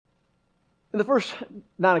In the first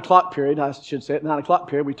 9 o'clock period, I should say, at 9 o'clock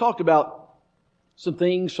period, we talked about some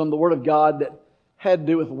things from the Word of God that had to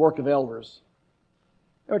do with the work of elders.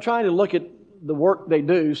 And we're trying to look at the work they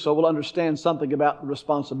do so we'll understand something about the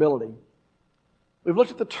responsibility. We've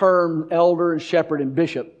looked at the term elder and shepherd and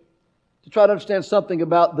bishop to try to understand something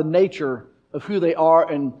about the nature of who they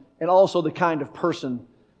are and also the kind of person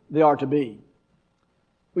they are to be.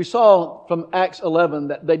 We saw from Acts 11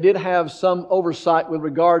 that they did have some oversight with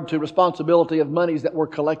regard to responsibility of monies that were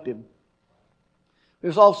collected.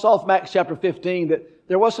 We saw from Acts chapter 15 that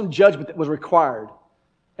there was some judgment that was required,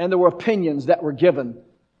 and there were opinions that were given.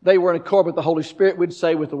 They were in accord with the Holy Spirit, we'd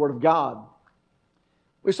say, with the Word of God.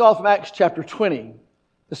 We saw from Acts chapter 20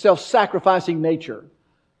 the self-sacrificing nature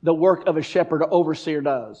the work of a shepherd or overseer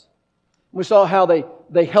does. We saw how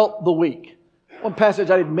they help the weak. One passage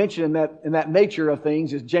I didn't mention in that nature of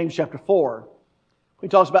things is James chapter 4. He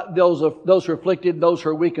talks about those who are afflicted, those who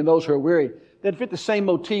are weak, and those who are weary. That fit the same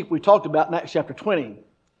motif we talked about in Acts chapter 20.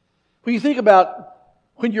 When you think about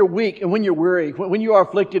when you're weak and when you're weary, when you are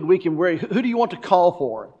afflicted, weak, and weary, who do you want to call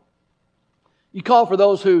for? You call for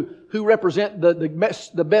those who represent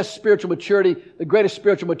the best spiritual maturity, the greatest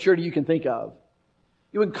spiritual maturity you can think of.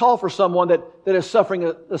 You wouldn't call for someone that is suffering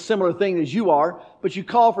a similar thing as you are, but you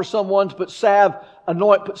call for someone to put salve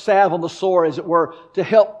on the sore, as it were, to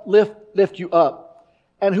help lift you up.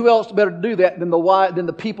 And who else better to do that than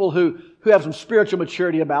the people who have some spiritual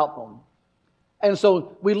maturity about them? And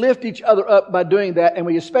so we lift each other up by doing that, and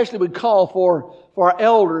we especially would call for our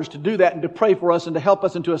elders to do that and to pray for us and to help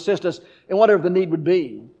us and to assist us in whatever the need would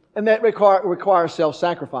be. And that requires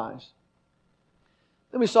self-sacrifice.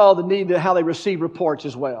 Then we saw the need to how they receive reports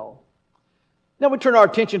as well. Now we turn our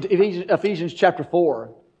attention to Ephesians chapter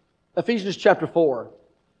 4. Ephesians chapter 4.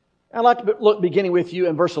 I'd like to look beginning with you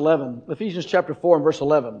in verse 11. Ephesians chapter 4 and verse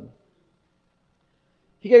 11.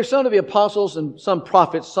 He gave some to be apostles and some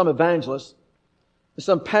prophets, some evangelists, and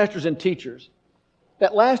some pastors and teachers.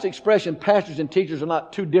 That last expression, pastors and teachers, are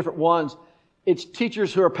not two different ones. It's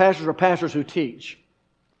teachers who are pastors or pastors who teach.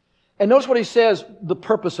 And notice what he says, the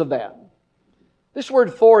purpose of that. This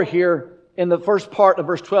word for here in the first part of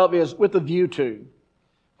verse 12 is with a view to.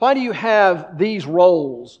 Why do you have these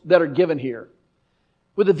roles that are given here?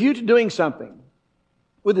 With a view to doing something.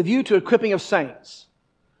 With a view to equipping of saints.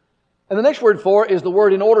 And the next word for is the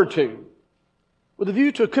word in order to. With a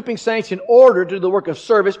view to equipping saints in order to do the work of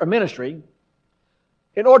service or ministry.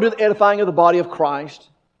 In order to the edifying of the body of Christ.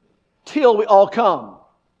 Till we all come.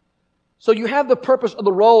 So you have the purpose of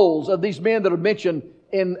the roles of these men that are mentioned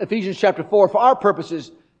in Ephesians chapter 4, for our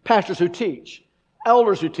purposes, pastors who teach,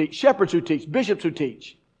 elders who teach, shepherds who teach, bishops who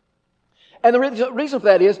teach. And the reason for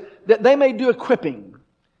that is that they may do equipping.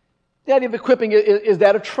 The idea of equipping is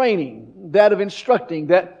that of training, that of instructing,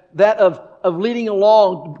 that of leading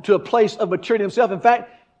along to a place of maturity himself. In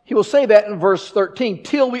fact, he will say that in verse 13,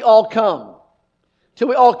 till we all come. Till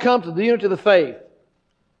we all come to the unity of the faith,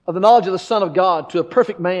 of the knowledge of the Son of God, to a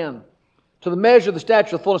perfect man, to the measure of the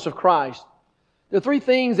stature of the fullness of Christ. There are three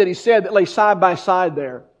things that he said that lay side by side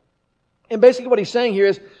there. And basically what he's saying here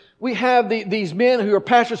is we have these men who are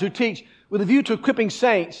pastors who teach with a view to equipping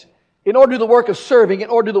saints in order to do the work of serving, in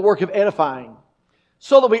order to do the work of edifying,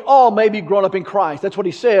 so that we all may be grown up in Christ. That's what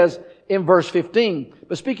he says in verse 15.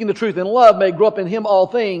 But speaking the truth in love may grow up in Him all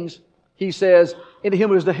things, he says, into Him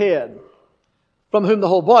who is the head, from whom the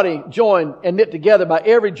whole body, joined and knit together by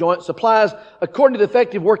every joint, supplies according to the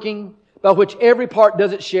effective working by which every part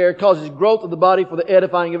does its share, causes growth of the body for the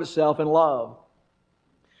edifying of itself in love.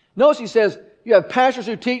 Notice he says, you have pastors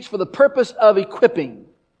who teach for the purpose of equipping.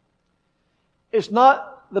 It's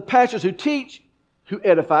not the pastors who teach who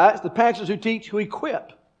edify, it's the pastors who teach who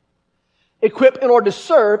equip. Equip in order to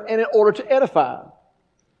serve and in order to edify.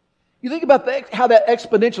 You think about how that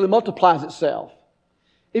exponentially multiplies itself.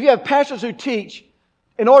 If you have pastors who teach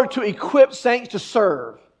in order to equip saints to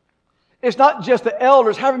serve, it's not just the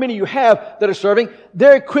elders, however many you have that are serving.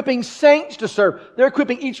 They're equipping saints to serve. They're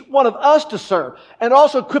equipping each one of us to serve. And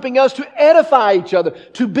also equipping us to edify each other,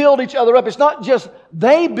 to build each other up. It's not just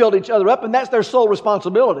they build each other up and that's their sole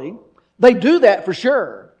responsibility. They do that for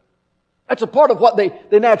sure. That's a part of what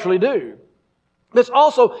they naturally do. That's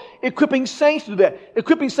also equipping saints to do that.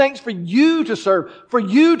 Equipping saints for you to serve, for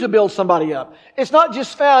you to build somebody up. It's not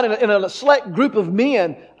just found in a select group of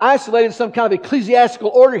men, isolated in some kind of ecclesiastical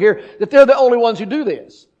order here, that they're the only ones who do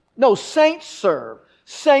this. No, saints serve.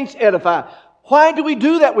 Saints edify. Why do we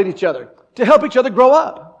do that with each other? To help each other grow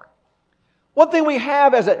up. One thing we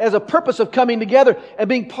have as a purpose of coming together and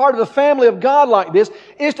being part of the family of God like this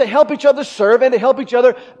is to help each other serve and to help each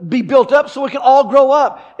other be built up so we can all grow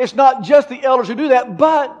up. It's not just the elders who do that,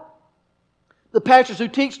 but The pastors who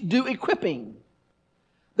teach do equipping.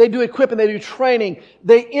 They do equipping, they do training,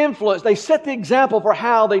 they influence, they set the example for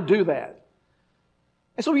how they do that.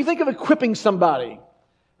 And so when you think of equipping somebody,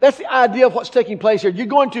 that's the idea of what's taking place here. You're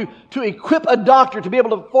going to equip a doctor to be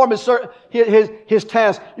able to perform his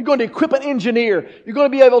task. You're going to equip an engineer. You're going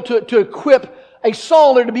to be able to equip a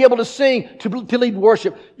songwriter to be able to sing, to lead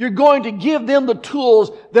worship. You're going to give them the tools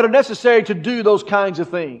that are necessary to do those kinds of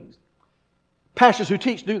things. Pastors who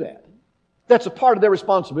teach do that. That's a part of their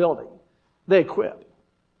responsibility. They equip.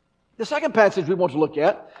 The second passage we want to look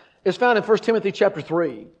at is found in 1 Timothy chapter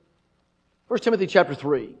 3. 1 Timothy chapter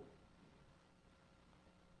 3.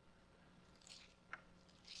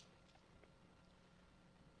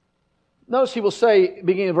 Notice he will say,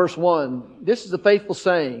 beginning in verse 1, this is a faithful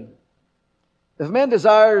saying. If a man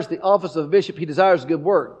desires the office of a bishop, he desires a good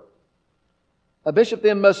work. A bishop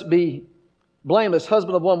then must be blameless,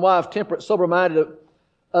 husband of one wife, temperate, sober-minded,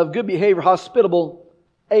 of good behavior, hospitable,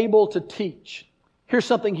 able to teach. Here's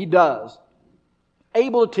something he does.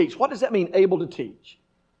 Able to teach. What does that mean, able to teach?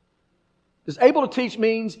 Does able to teach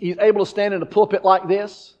means he's able to stand in a pulpit like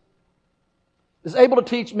this? Does able to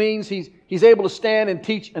teach means he's able to stand and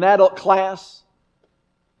teach an adult class?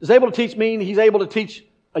 Does able to teach mean he's able to teach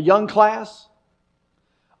a young class?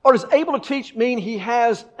 Or does able to teach mean he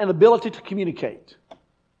has an ability to communicate?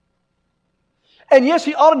 And yes,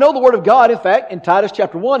 he ought to know the Word of God. In fact, in Titus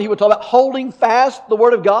chapter 1, he would talk about holding fast the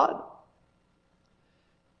Word of God.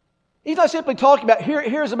 He's not simply talking about,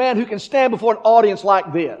 here's a man who can stand before an audience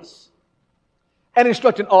like this and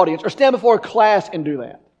instruct an audience, or stand before a class and do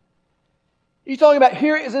that. He's talking about,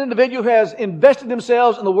 here is an individual who has invested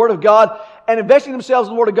themselves in the Word of God, and investing themselves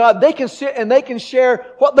in the Word of God, they can sit and they can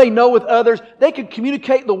share what they know with others. They can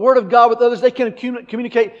communicate the Word of God with others. They can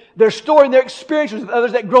communicate their story and their experiences with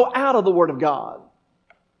others that grow out of the Word of God.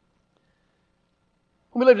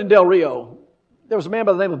 When we lived in Del Rio, there was a man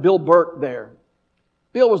by the name of Bill Burke there.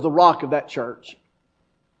 Bill was the rock of that church.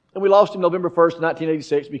 And we lost him November 1st,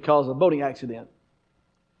 1986 because of a boating accident.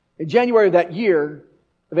 In January of that year,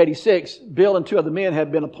 of 86, Bill and two other men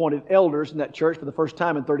had been appointed elders in that church for the first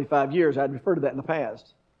time in 35 years. I had referred to that in the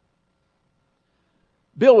past.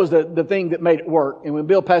 Bill was the thing that made it work. And when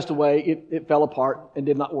Bill passed away, it fell apart and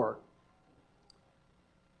did not work.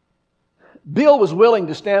 Bill was willing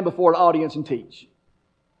to stand before an audience and teach.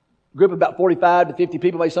 A group of about 45 to 50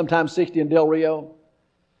 people, maybe sometimes 60 in Del Rio.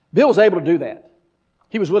 Bill was able to do that.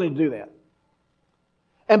 He was willing to do that.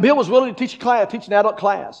 And Bill was willing to teach a class, teach an adult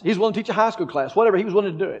class. He was willing to teach a high school class, whatever. He was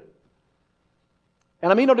willing to do it. And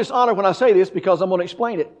I mean no dishonor when I say this because I'm going to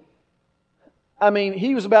explain it. I mean,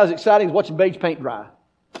 he was about as exciting as watching beige paint dry.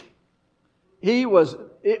 It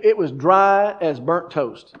was dry as burnt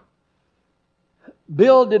toast.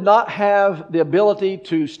 Bill did not have the ability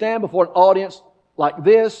to stand before an audience like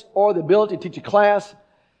this or the ability to teach a class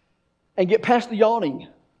and get past the yawning.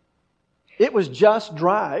 It was just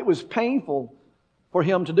dry. It was painful for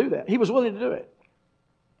him to do that. He was willing to do it.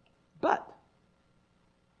 But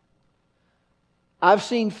I've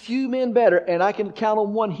seen few men better, and I can count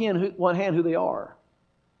on one hand who they are.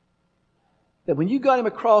 That when you got him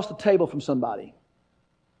across the table from somebody,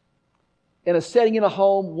 in a setting in a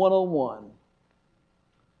home, one-on-one,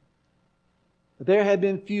 there have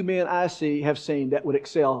been few men have seen that would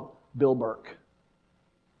excel Bill Burke.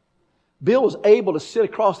 Bill was able to sit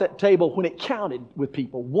across that table when it counted with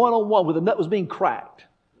people, one-on-one, when the nut was being cracked,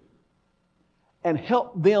 and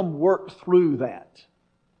help them work through that.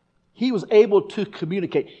 He was able to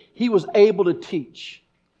communicate. He was able to teach.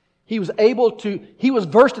 He was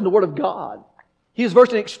versed in the Word of God. He was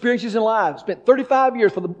versed in experiences in life. Spent 35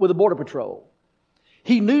 years with the Border Patrol.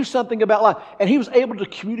 He knew something about life, and he was able to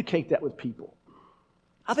communicate that with people.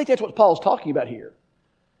 I think that's what Paul's talking about here.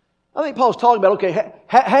 I think Paul's talking about, okay,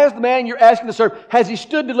 has the man you're asking to serve, has he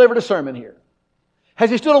stood and delivered a sermon here? Has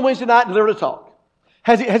he stood on Wednesday night and delivered a talk?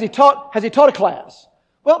 Has he taught a class?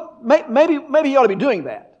 Well, maybe he ought to be doing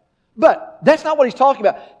that. But that's not what he's talking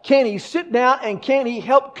about. Can he sit down and can he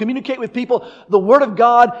help communicate with people the Word of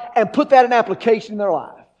God and put that in application in their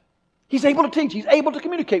life? He's able to teach. He's able to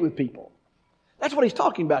communicate with people. That's what he's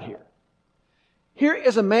talking about here. Here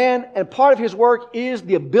is a man, and part of his work is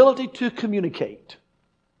the ability to communicate.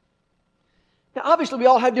 Now, obviously, we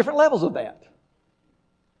all have different levels of that.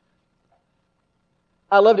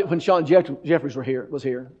 I loved it when Sean Jeffries was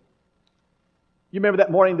here. You remember that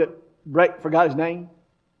morning that Brett forgot his name?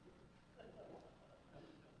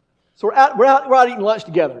 So we're out eating lunch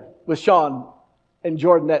together with Sean and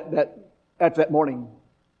Jordan after that morning.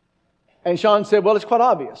 And Sean said, well, it's quite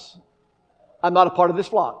obvious. I'm not a part of this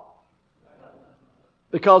flock.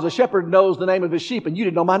 Because a shepherd knows the name of his sheep and you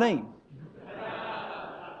didn't know my name.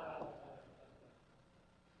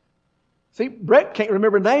 See, Brett can't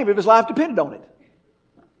remember a name if his life depended on it.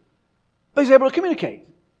 But he's able to communicate.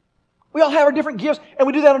 We all have our different gifts, and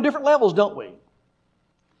we do that on different levels, don't we?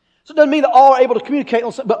 So it doesn't mean that all are able to communicate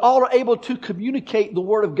on something, but all are able to communicate the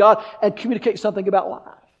Word of God and communicate something about life.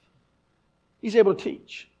 He's able to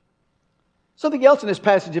teach. Something else in this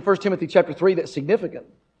passage in 1 Timothy chapter 3 that's significant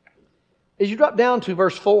is you drop down to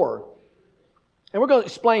verse 4, and we're going to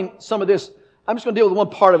explain some of this. I'm just going to deal with one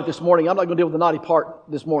part of it this morning. I'm not going to deal with the naughty part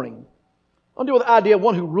this morning. I'm going to deal with the idea of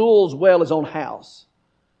one who rules well his own house.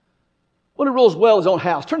 One who rules well his own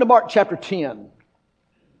house. Turn to Mark chapter 10.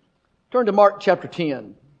 Turn to Mark chapter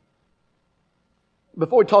 10.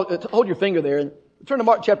 Before we talk, hold your finger there. Turn to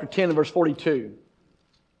Mark chapter 10 and verse 42.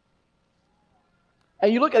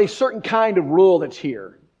 And you look at a certain kind of rule that's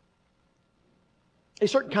here. A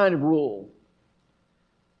certain kind of rule.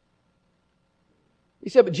 He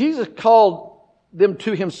said, but Jesus called them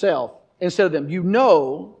to himself and said to them, you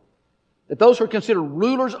know that those who are considered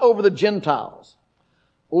rulers over the Gentiles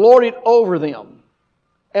lord it over them,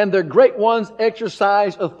 and their great ones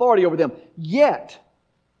exercise authority over them. Yet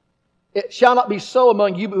it shall not be so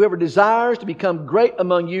among you, but whoever desires to become great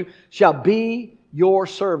among you shall be your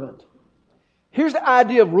servant. Here's the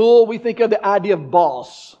idea of rule. We think of the idea of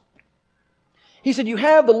boss. He said, you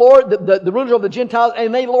have the Lord, the rulers of the Gentiles,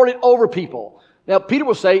 and they lord it over people. Now, Peter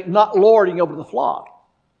will say, not lording over the flock.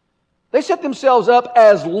 They set themselves up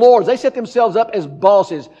as lords. They set themselves up as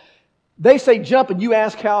bosses. They say jump and you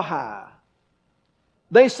ask how high.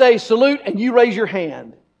 They say salute and you raise your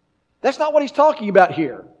hand. That's not what he's talking about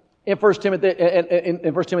here in 1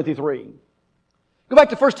 Timothy 3. Go back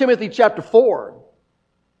to 1 Timothy chapter 4.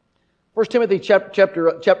 1 Timothy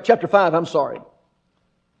chapter 5, I'm sorry.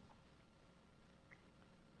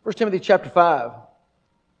 1 Timothy chapter 5.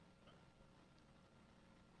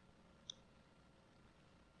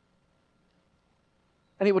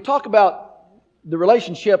 And he will talk about the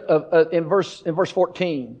relationship in verse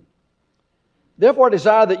 14. Therefore I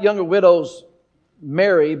desire that younger widows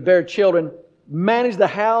marry, bear children, manage the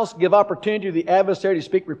house, give opportunity to the adversary to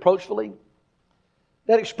speak reproachfully.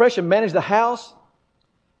 That expression, manage the house,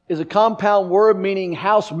 is a compound word meaning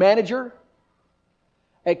house manager.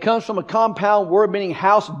 It comes from a compound word meaning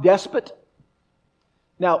house despot.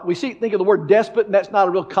 Now, think of the word despot, and that's not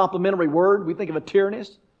a real complimentary word. We think of a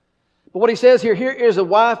tyrannist. But what he says here is a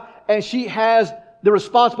wife, and she has the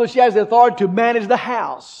responsibility, she has the authority to manage the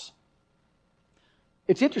house.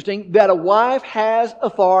 It's interesting that a wife has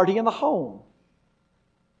authority in the home.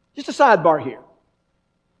 Just a sidebar here.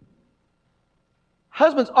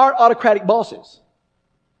 Husbands aren't autocratic bosses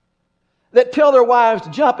that tell their wives to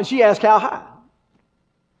jump and she asks how high.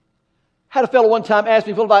 Had a fellow one time ask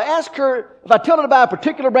me, if I tell her to buy a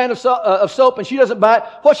particular brand of soap and she doesn't buy it,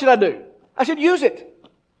 what should I do? I said, use it.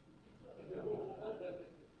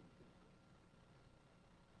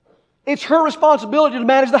 It's her responsibility to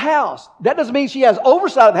manage the house. That doesn't mean she has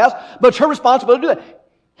oversight of the house, but it's her responsibility to do that.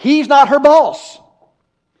 He's not her boss.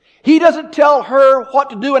 He doesn't tell her what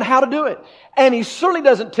to do and how to do it. And he certainly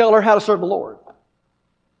doesn't tell her how to serve the Lord.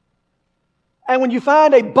 And when you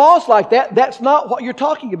find a boss like that, that's not what you're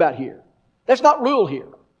talking about here. That's not rule here.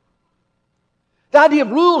 The idea of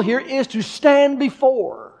rule here is to stand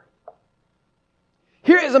before.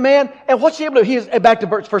 Here is a man, and what's he able to do? He is, back to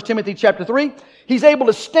 1 Timothy chapter 3, he's able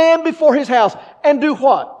to stand before his house and do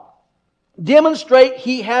what? Demonstrate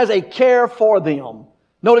he has a care for them.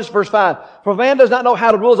 Notice verse 5. For a man does not know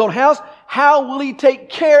how to rule his own house, how will he take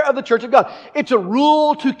care of the church of God? It's a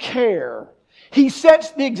rule to care. He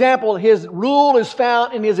sets the example. His rule is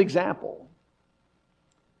found in his example.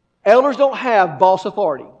 Elders don't have boss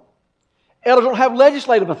authority. Elders don't have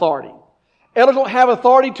legislative authority. Elders don't have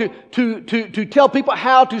authority to tell people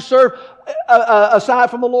how to serve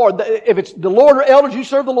aside from the Lord. If it's the Lord or elders, you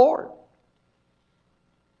serve the Lord.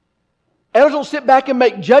 Elders don't sit back and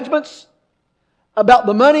make judgments about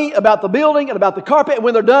the money, about the building, and about the carpet. And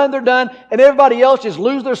when they're done, and everybody else just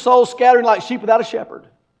lose their souls scattering like sheep without a shepherd.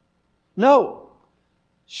 No.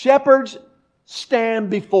 Shepherds stand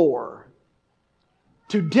before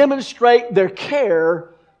to demonstrate their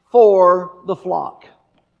care for the flock.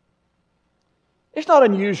 It's not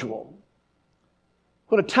unusual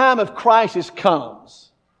when a time of crisis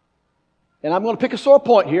comes, and I'm going to pick a sore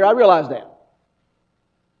point here, I realize that.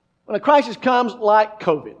 When a crisis comes like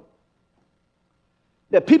COVID,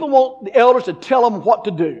 that people want the elders to tell them what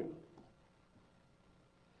to do.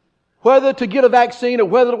 Whether to get a vaccine or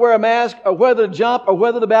whether to wear a mask or whether to jump or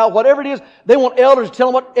whether to bow, whatever it is, they want elders to tell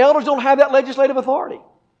them what. Elders don't have that legislative authority.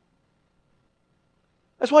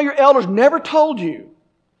 That's why your elders never told you,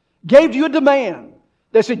 gave you a demand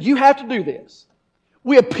that said you have to do this.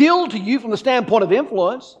 We appealed to you from the standpoint of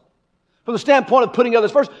influence. From the standpoint of putting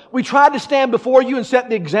others first, we tried to stand before you and set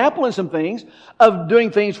the example in some things of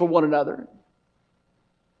doing things for one another.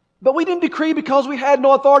 But we didn't decree because we had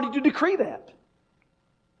no authority to decree that.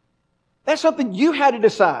 That's something you had to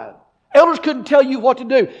decide. Elders couldn't tell you what to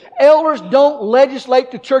do. Elders don't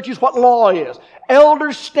legislate to churches what law is.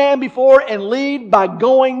 Elders stand before and lead by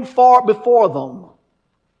going far before them.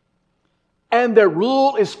 And their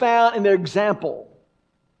rule is found in their example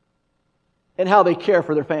and how they care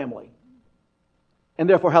for their family. And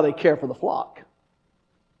therefore how they care for the flock.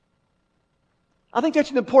 I think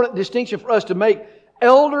that's an important distinction for us to make.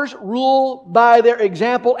 Elders rule by their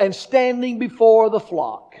example and standing before the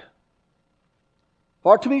flock.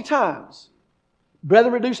 Far too many times,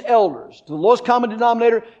 brethren reduce elders to the lowest common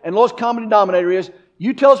denominator, and the lowest common denominator is,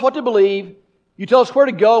 you tell us what to believe, you tell us where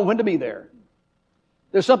to go and when to be there.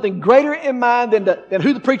 There's something greater in mind than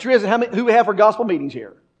who the preacher is and who we have for gospel meetings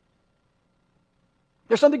here.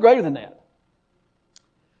 There's something greater than that.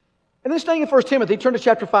 And then staying in 1 Timothy, turn to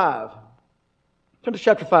chapter 5. Turn to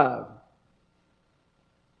chapter 5.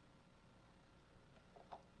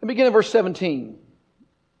 And begin in verse 17.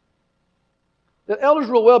 That elders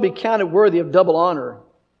will well be counted worthy of double honor,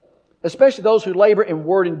 especially those who labor in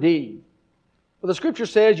word and deed. For the Scripture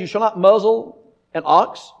says, you shall not muzzle an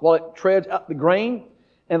ox while it treads out the grain,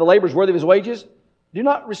 and the labor is worthy of his wages. Do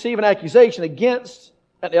not receive an accusation against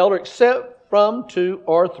an elder except from 2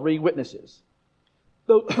 or 3 witnesses.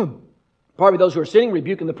 Pardon me, those who are sitting,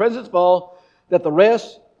 rebuke in the presence of all, that the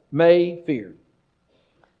rest may fear.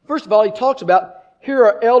 First of all, he talks about, here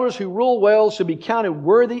are elders who rule well, should be counted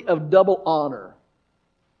worthy of double honor.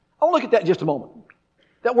 I want to look at that in just a moment.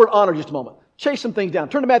 That word honor just a moment. Chase some things down.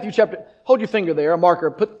 Turn to Matthew chapter, hold your finger there, a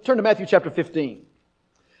marker. Turn to Matthew chapter 15.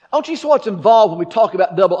 I want you to see what's involved when we talk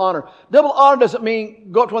about double honor. Double honor doesn't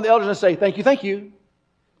mean go up to one of the elders and say, thank you, thank you.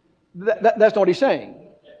 That's not what he's saying.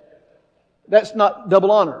 That's not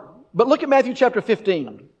double honor. But look at Matthew chapter 15.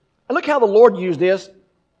 And look how the Lord used this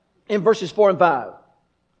in verses 4 and 5.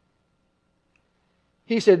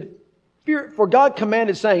 He said, for God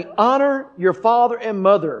commanded, saying, honor your father and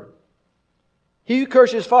mother. He who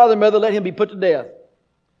curses his father and mother, let him be put to death.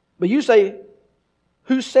 But you say,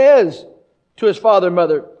 who says to his father and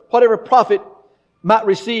mother, whatever profit might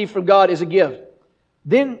receive from God is a gift?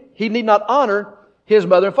 Then he need not honor his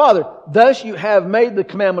mother and father. Thus you have made the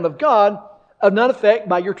commandment of God of none effect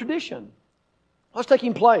by your tradition. What's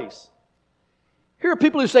taking place? Here are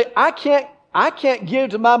people who say, I can't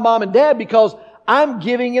give to my mom and dad because I'm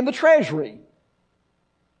giving in the treasury.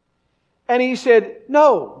 And he said,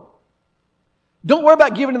 no. Don't worry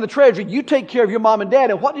about giving in the treasury. You take care of your mom and dad.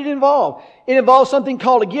 And what did it involve? It involved something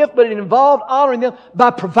called a gift, but it involved honoring them by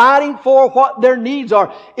providing for what their needs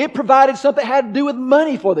are. It provided something that had to do with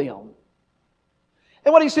money for them.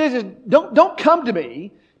 And what he says is, don't come to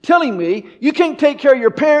me telling me you can't take care of your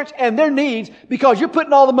parents and their needs because you're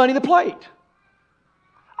putting all the money in the plate.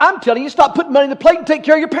 I'm telling you, stop putting money in the plate and take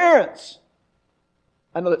care of your parents.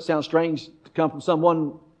 I know that sounds strange to come from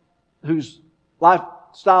someone whose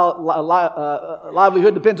lifestyle,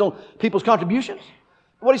 livelihood depends on people's contributions.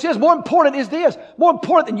 What he says, more important is this. More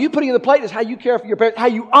important than you putting in the plate is how you care for your parents, how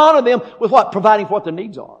you honor them with what? Providing for what their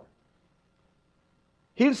needs are.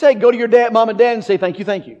 He didn't say go to your dad, mom and dad and say thank you,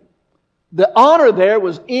 thank you. The honor there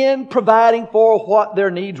was in providing for what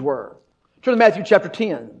their needs were. Turn to Matthew chapter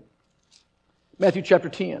 10. Matthew chapter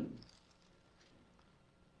 10. And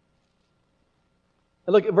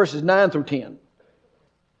look at verses 9 through 10.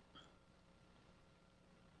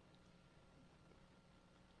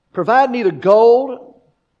 Provide neither gold,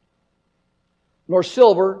 nor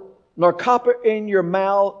silver, nor copper in your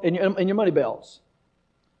mouth, in your money belts,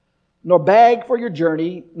 nor bag for your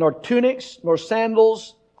journey, nor tunics, nor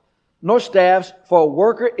sandals, nor staffs, for a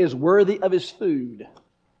worker is worthy of his food.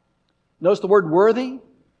 Notice the word worthy.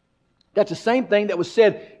 That's the same thing that was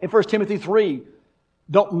said in 1 Timothy 3.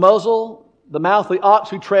 Don't muzzle the mouth of the ox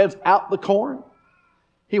who treads out the corn.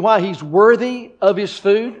 Why he's worthy of his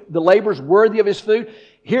food. The laborer's worthy of his food.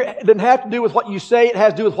 Here, it doesn't have to do with what you say. It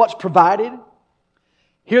has to do with what's provided.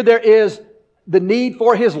 Here there is the need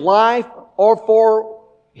for his life or for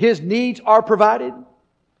his needs are provided.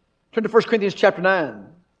 Turn to 1 Corinthians chapter 9.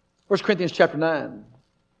 1 Corinthians chapter 9.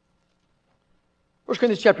 1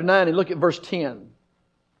 Corinthians chapter 9 and look at verse 10.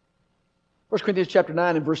 1 Corinthians chapter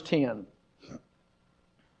 9 and verse 10.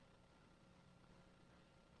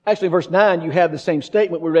 Actually, in verse 9, you have the same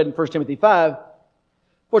statement we read in 1 Timothy 5.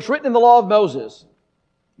 For it's written in the law of Moses,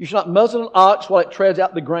 you shall not muzzle an ox while it treads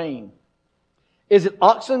out the grain. Is it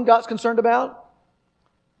oxen God's concerned about?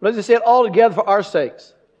 But as I said, altogether for our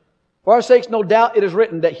sakes. For our sakes, no doubt it is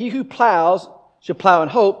written that he who plows shall plow in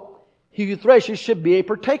hope. he who threshes should be a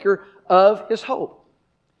partaker of his hope.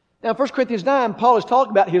 Now, in 1 Corinthians 9, Paul is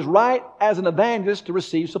talking about his right as an evangelist to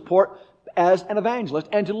receive support as an evangelist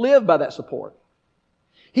and to live by that support.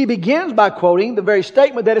 He begins by quoting the very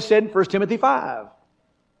statement that is said in 1 Timothy 5.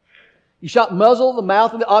 You shall muzzle the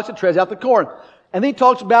mouth of the ox that treads out the corn. And then he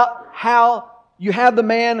talks about how you have the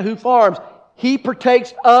man who farms. He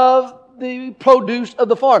partakes of the produce of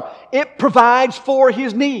the farm. It provides for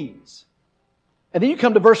his needs. And then you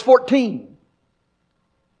come to verse 14.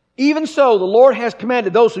 Even so, the Lord has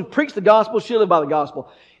commanded those who preach the gospel shall live by the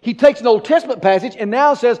gospel. He takes an Old Testament passage and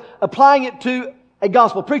now says, applying it to a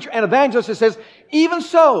gospel preacher and evangelist, it says, even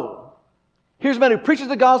so, here's a man who preaches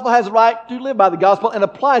the gospel, has the right to live by the gospel, and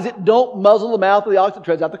applies it. Don't muzzle the mouth of the ox that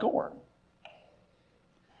treads out the corn.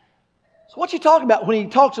 So what's he talking about when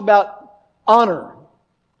he talks about honor?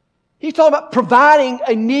 He's talking about providing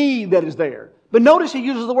a need that is there. But notice he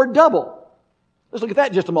uses the word double. Let's look at that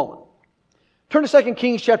in just a moment. Turn to 2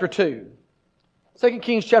 Kings chapter 2. 2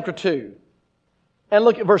 Kings chapter 2. And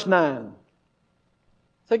look at verse 9.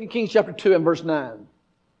 2 Kings chapter 2 and verse 9.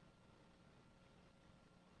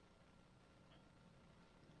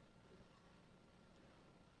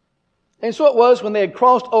 And so it was when they had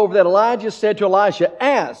crossed over that Elijah said to Elisha,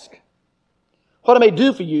 ask what I may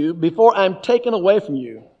do for you before I am taken away from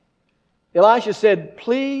you. Elisha said,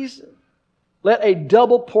 please let a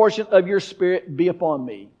double portion of your spirit be upon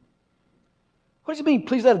me. What does it mean,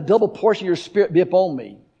 please let a double portion of your spirit be upon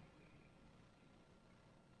me?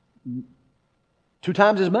 2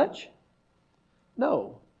 times as much?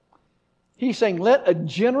 No. He's saying, let a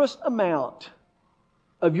generous amount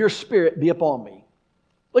of your spirit be upon me.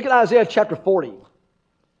 Look at Isaiah chapter 40.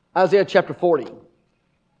 Isaiah chapter 40. I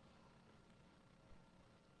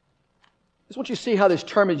just want you to see how this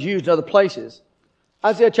term is used in other places.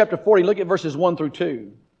 Isaiah chapter 40, look at verses 1 through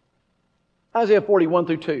 2. Isaiah 40, 1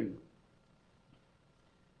 through 2.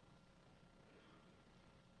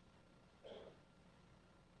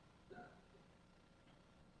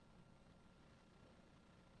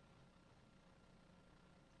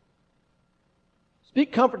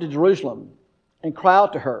 Speak comfort to Jerusalem and cry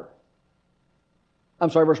out to her. I'm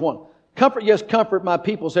sorry, verse 1. Comfort, yes, comfort my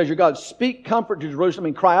people, says your God. Speak comfort to Jerusalem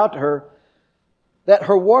and cry out to her that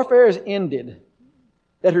her warfare is ended,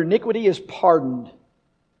 that her iniquity is pardoned.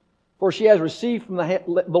 For she has received from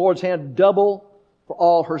the Lord's hand double for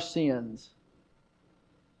all her sins.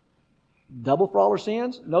 Double for all her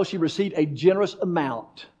sins? No, she received a generous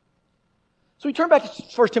amount. So we turn back to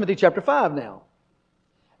 1 Timothy chapter 5 now.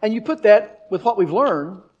 And you put that with what we've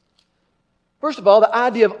learned. First of all, the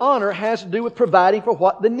idea of honor has to do with providing for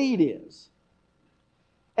what the need is.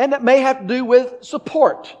 And that may have to do with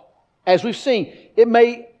support, as we've seen.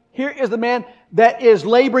 Here is the man that is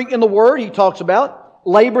laboring in the Word, he talks about.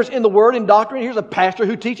 Labors in the Word and doctrine. Here's a pastor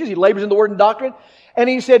who teaches, he labors in the Word and doctrine. And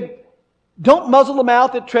he said, don't muzzle the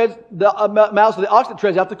mouth that treads, mouths of the ox that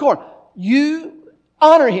treads out the corn. You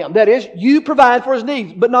honor him. That is, you provide for his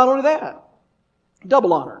needs. But not only that.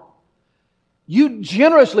 Double honor. You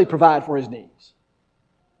generously provide for his needs.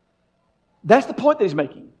 That's the point that he's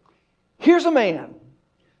making. Here's a man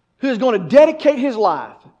who is going to dedicate his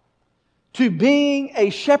life to being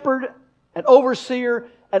a shepherd, an overseer,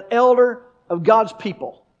 an elder of God's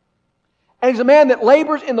people. And he's a man that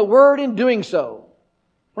labors in the Word in doing so.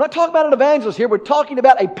 We're not talking about an evangelist here. We're talking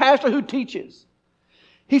about a pastor who teaches.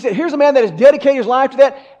 He said, here's a man that has dedicated his life to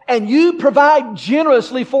that, and you provide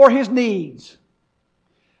generously for his needs.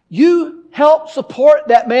 You help support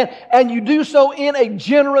that man, and you do so in a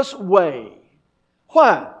generous way.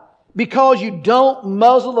 Why? Because you don't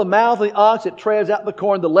muzzle the mouth of the ox that treads out the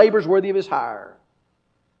corn. The labor's worthy of his hire.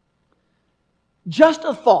 Just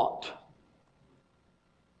a thought.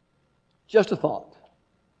 Just a thought.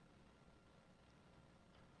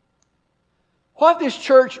 What if this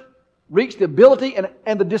church reached the ability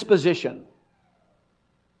and the disposition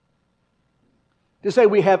to say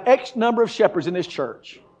we have X number of shepherds in this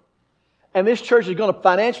church, and this church is going to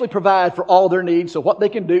financially provide for all their needs. So what they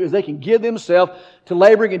can do is they can give themselves to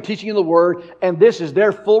laboring and teaching in the Word, and this is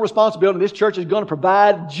their full responsibility. This church is going to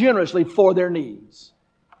provide generously for their needs.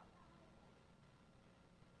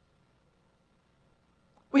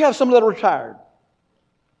 We have some that are retired.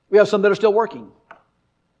 We have some that are still working.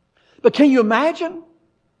 But can you imagine?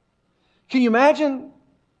 Can you imagine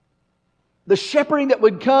the shepherding that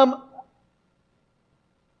would come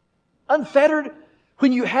unfettered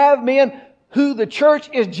when you have men who the church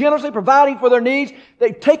is generously providing for their needs?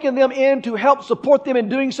 They've taken them in to help support them in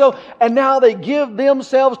doing so, and now they give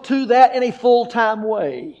themselves to that in a full-time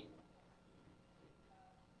way.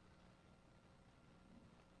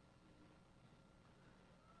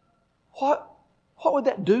 What would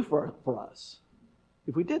that do for us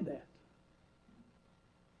if we did that?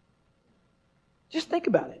 Just think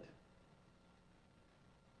about it.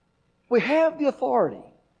 We have the authority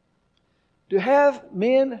to have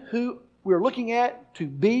men who we're looking at to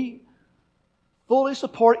be fully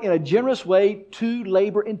support in a generous way to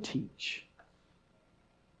labor and teach.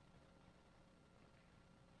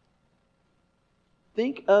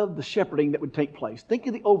 Think of the shepherding that would take place. Think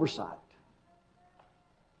of the oversight.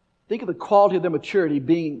 Think of the quality of their maturity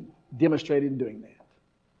being demonstrated in doing that.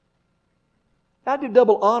 That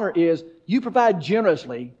double honor is you provide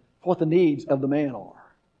generously for what the needs of the man are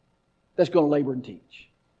that's going to labor and teach.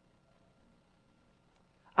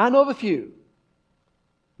 I know of a few,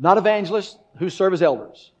 not evangelists, who serve as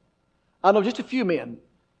elders. I know just a few men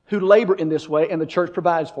who labor in this way and the church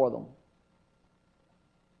provides for them.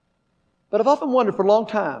 But I've often wondered for a long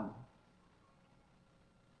time,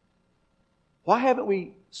 why haven't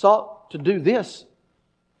we sought to do this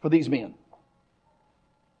for these men?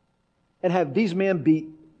 And have these men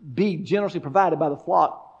be generously provided by the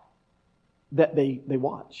flock that they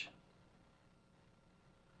watch.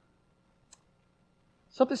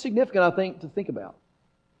 Something significant, I think, to think about.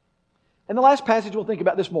 And the last passage we'll think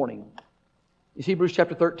about this morning is Hebrews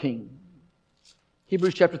chapter 13.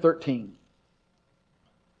 Hebrews chapter 13.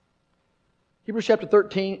 Hebrews chapter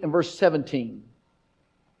 13 and verse 17.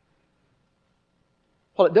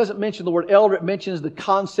 While it doesn't mention the word elder, it mentions the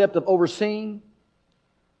concept of overseeing.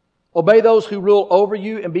 Obey those who rule over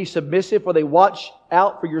you and be submissive, for they watch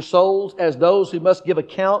out for your souls as those who must give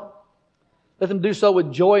account. Let them do so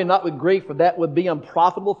with joy and not with grief, for that would be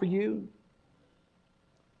unprofitable for you.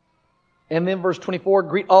 And then verse 24,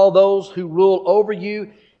 greet all those who rule over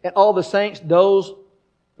you and all the saints, those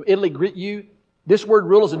from Italy greet you. This word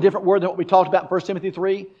rule is a different word than what we talked about in 1 Timothy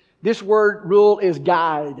 3. This word rule is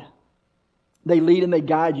guide. They lead and they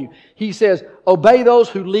guide you. He says, obey those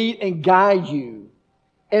who lead and guide you.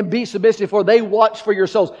 And be submissive, for they watch for your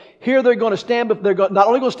souls. Here they're going to stand, they're not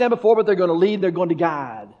only going to stand before, but they're going to lead, they're going to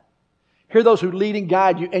guide. Here are those who lead and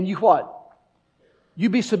guide you. And you what? You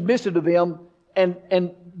be submissive to them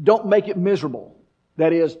and don't make it miserable.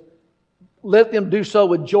 That is, let them do so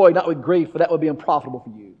with joy, not with grief, for that would be unprofitable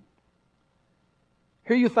for you.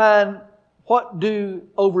 Here you find, what do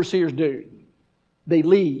overseers do? They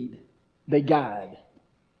lead, they guide.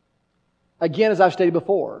 Again, as I've stated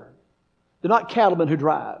before, they're not cattlemen who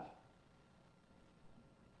drive.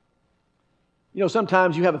 You know,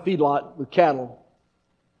 sometimes you have a feedlot with cattle,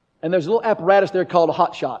 and there's a little apparatus there called a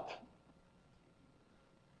hot shot.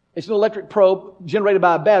 It's an electric probe generated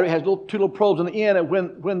by a battery. It has two little probes on the end, and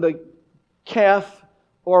when the calf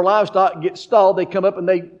or livestock gets stalled, they come up and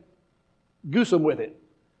they goose them with it.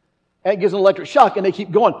 And it gives an electric shock, and they keep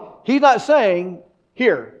going. He's not saying,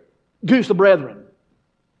 here, goose the brethren.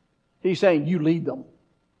 He's saying, you lead them.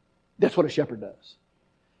 That's what a shepherd does.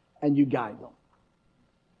 And you guide them.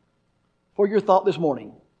 For your thought this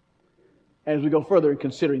morning, as we go further in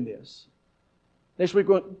considering this. Next week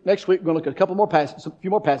we're going to look at a few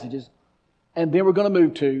more passages, and then we're going to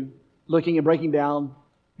move to looking and breaking down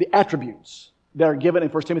the attributes that are given in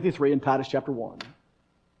 1 Timothy 3 and Titus chapter 1.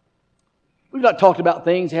 We've not talked about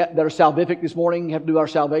things that are salvific this morning, have to do with our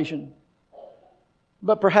salvation.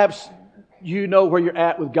 But perhaps you know where you're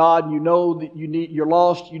at with God, and you know that you're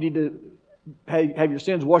lost, you need to have your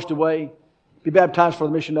sins washed away, be baptized for the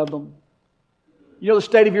remission of them. You know the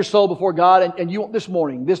state of your soul before God, and you want this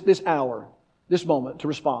morning, this hour, this moment to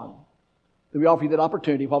respond. Then we offer you that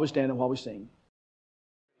opportunity while we stand and while we sing.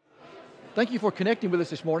 Thank you for connecting with us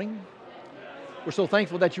this morning. We're so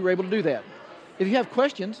thankful that you were able to do that. If you have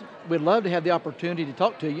questions, we'd love to have the opportunity to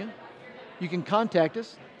talk to you. You can contact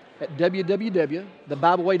us at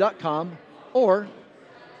www.thebibleway.com or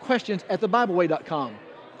questions@thebibleway.com.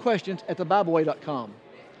 Questions@thebibleway.com.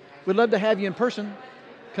 We'd love to have you in person.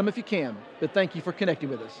 Come if you can, but thank you for connecting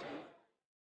with us.